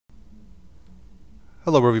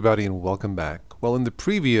Hello everybody and welcome back. Well, in the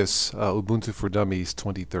previous Ubuntu for Dummies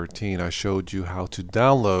 2013 I showed you how to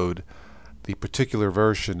download the particular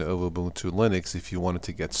version of Ubuntu Linux if you wanted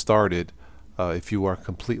to get started if you are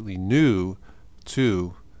completely new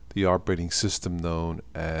to the operating system known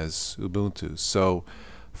as Ubuntu. So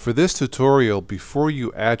for this tutorial, before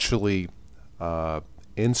you actually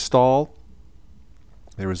install,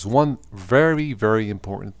 there is one very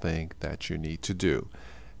important thing that you need to do.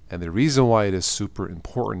 And the reason why it is super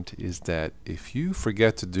important is that if you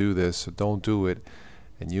forget to do this or don't do it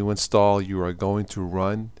and you install, you are going to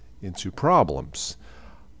run into problems.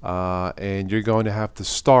 And you're going to have to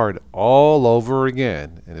start all over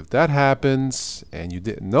again. And if that happens and you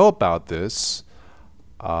didn't know about this,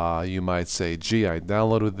 you might say, gee, I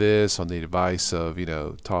downloaded this on the device of,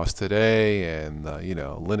 Toss Today, and,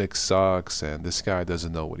 Linux sucks, and this guy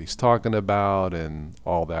doesn't know what he's talking about, and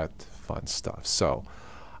all that fun stuff. So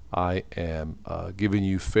I am giving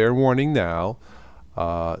you fair warning now.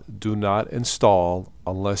 Do not install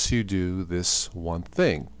unless you do this one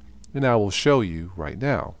thing. And I will show you right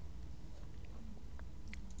now.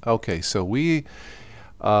 Okay, so we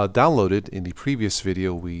downloaded, in the previous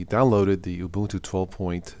video, we downloaded the Ubuntu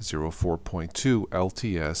 12.04.2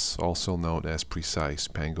 LTS, also known as Precise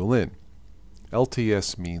Pangolin.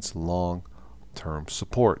 LTS means long-term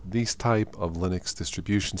support. These type of Linux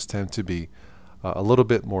distributions tend to be a little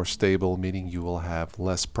bit more stable, meaning you will have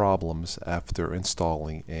less problems after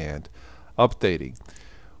installing and updating.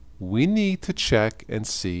 We need to check and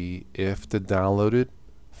see if the downloaded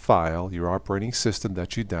file, your operating system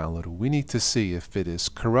that you downloaded, we need to see if it is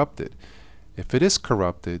corrupted. If it is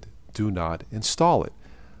corrupted, do not install it.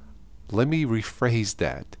 Let me rephrase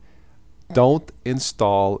that. Don't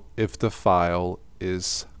install if the file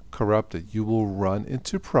is corrupted. You will run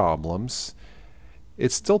into problems.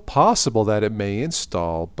 It's still possible that it may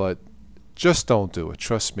install, but just don't do it.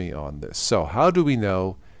 Trust me on this. So how do we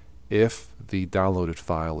know if the downloaded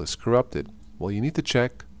file is corrupted? Well, you need to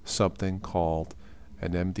check something called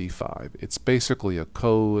an MD5. It's basically a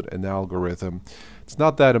code, an algorithm. It's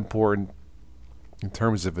not that important in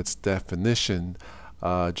terms of its definition.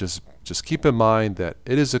 Just keep in mind that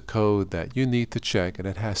it is a code that you need to check, and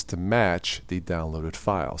it has to match the downloaded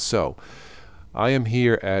file. So I am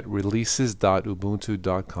here at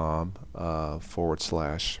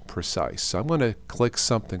releases.ubuntu.com/precise. So I'm going to click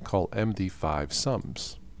something called MD5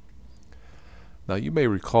 sums. Now you may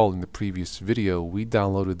recall in the previous video we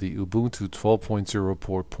downloaded the Ubuntu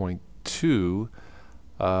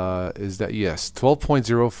 12.04.2 is that, yes,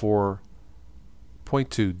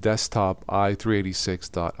 12.04.2 desktop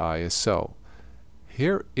i386.iso.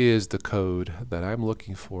 Here is the code that I'm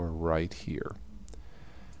looking for right here.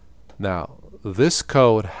 Now this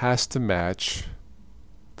code has to match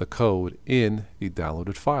the code in the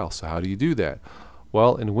downloaded file. So how do you do that?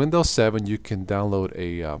 Well, in Windows 7 you can download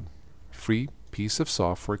a free piece of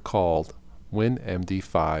software called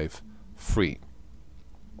WinMD5 Free.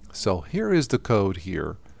 So here is the code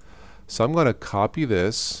here. So I'm going to copy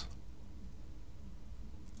this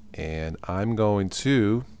and I'm going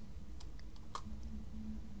to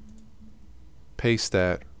paste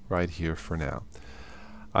that right here for now.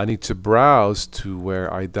 I need to browse to where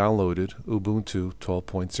I downloaded Ubuntu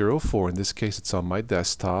 12.04. In this case it's on my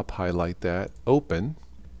desktop. Highlight that, open,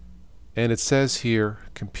 and it says here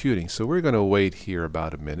computing. So we're going to wait here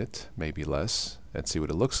about a minute, maybe less, and see what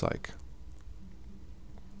it looks like.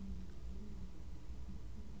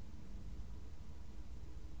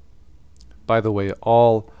 By the way,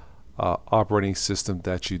 all operating systems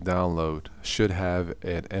that you download should have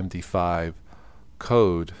an MD5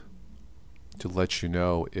 code to let you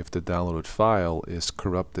know if the downloaded file is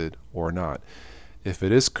corrupted or not. If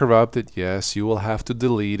it is corrupted, yes, you will have to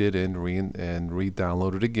delete it and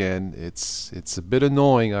re-download it again. It's a bit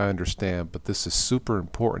annoying, I understand, but this is super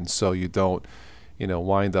important so you don't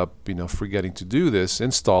wind up forgetting to do this.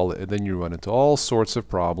 Install it and then you run into all sorts of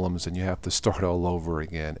problems and you have to start all over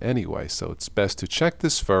again anyway. So it's best to check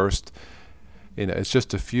this first. It's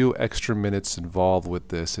just a few extra minutes involved with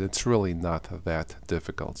this, and it's really not that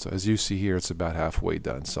difficult. So as you see here, it's about halfway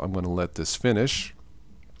done. So I'm going to let this finish,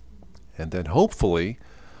 and then hopefully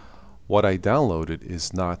what I downloaded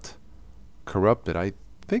is not corrupted. I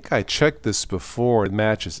think I checked this before it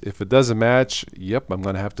matches. If it doesn't match, yep, I'm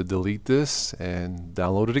going to have to delete this and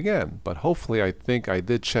download it again. But hopefully I think I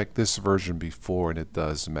did check this version before and it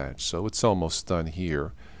does match. So it's almost done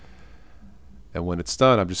here. And when it's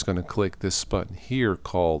done, I'm just going to click this button here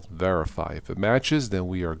called Verify. If it matches, then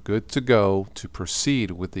we are good to go to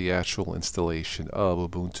proceed with the actual installation of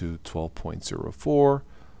Ubuntu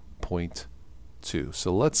 12.04.2.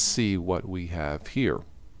 So let's see what we have here.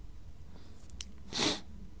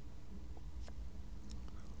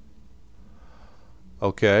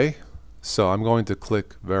 Okay, so I'm going to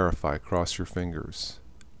click verify, cross your fingers.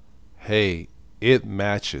 Hey, it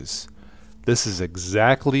matches. This is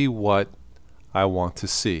exactly what I want to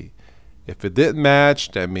see. If it didn't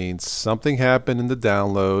match, that means something happened in the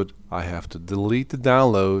download. I have to delete the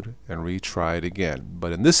download and retry it again.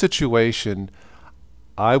 But in this situation,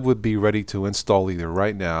 I would be ready to install either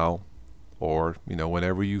right now or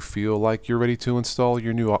whenever you feel like you're ready to install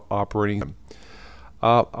your new operating system.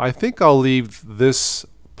 I think I'll leave this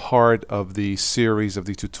part of the series, of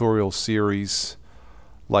the tutorial series,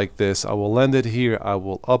 like this. I will end it here. I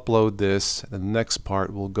will upload this, and the next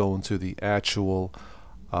part will go into the actual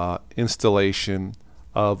installation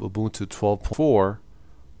of Ubuntu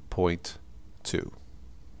 12.4.2.